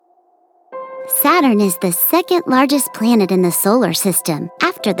Saturn is the second largest planet in the solar system,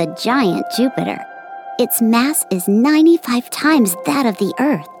 after the giant Jupiter. Its mass is 95 times that of the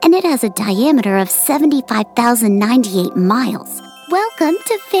Earth, and it has a diameter of 75,098 miles. Welcome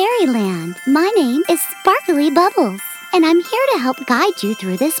to Fairyland. My name is Sparkly Bubbles, and I'm here to help guide you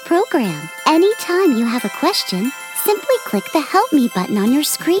through this program. Anytime you have a question, simply click the Help Me button on your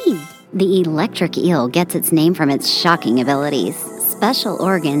screen. The electric eel gets its name from its shocking abilities. Special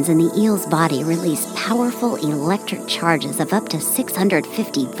organs in the eel's body release powerful electric charges of up to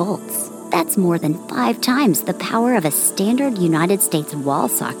 650 volts. That's more than 5 times the power of a standard United States wall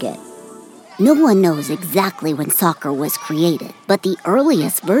socket. No one knows exactly when soccer was created, but the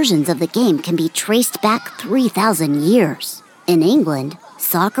earliest versions of the game can be traced back 3,000 years. In England,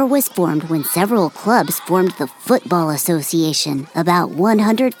 soccer was formed when several clubs formed the Football Association about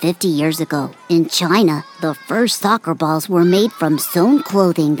 150 years ago. In China, the first soccer balls were made from sewn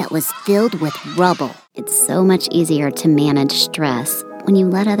clothing that was filled with rubble. It's so much easier to manage stress when you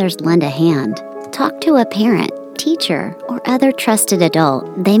let others lend a hand. Talk to a parent, teacher, or other trusted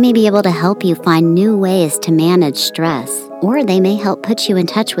adult. They may be able to help you find new ways to manage stress, or they may help put you in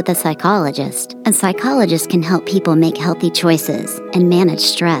touch with a psychologist. A psychologist can help people make healthy choices and manage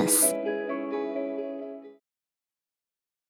stress.